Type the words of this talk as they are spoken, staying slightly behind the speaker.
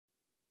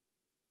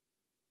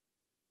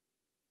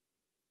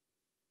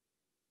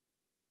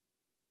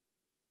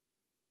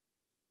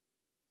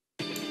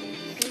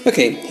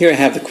Okay, here I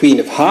have the Queen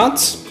of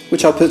Hearts,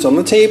 which I'll put on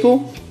the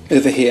table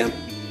over here.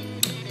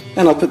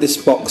 And I'll put this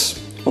box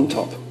on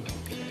top.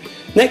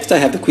 Next I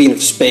have the Queen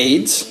of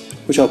Spades,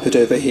 which I'll put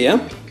over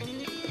here.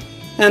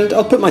 And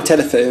I'll put my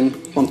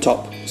telephone on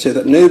top so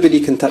that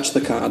nobody can touch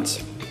the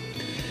cards.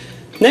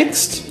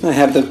 Next I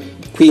have the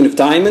Queen of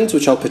Diamonds,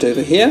 which I'll put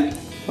over here.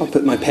 I'll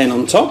put my pen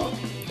on top.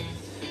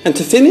 And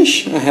to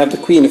finish, I have the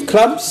Queen of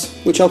Clubs,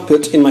 which I'll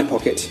put in my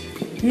pocket.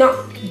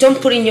 No,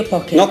 don't put in your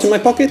pocket. Not in my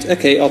pocket?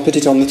 Okay, I'll put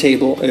it on the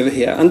table over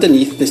here,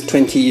 underneath this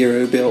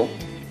 €20 bill.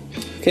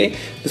 Okay,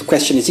 this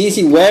question is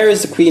easy. Where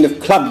is the Queen of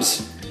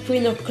Clubs?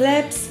 Queen of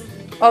Clubs,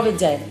 over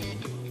there.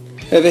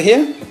 Over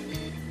here?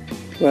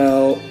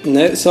 Well,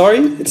 no, sorry,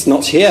 it's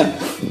not here.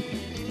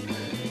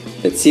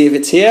 Let's see if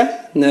it's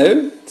here.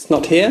 No, it's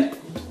not here.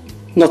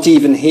 Not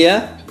even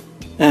here.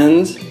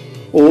 And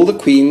all the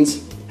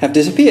queens have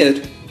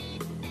disappeared.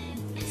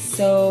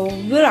 So,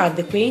 where are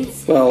the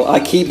queens? Well, I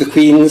keep the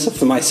queens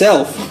for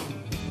myself.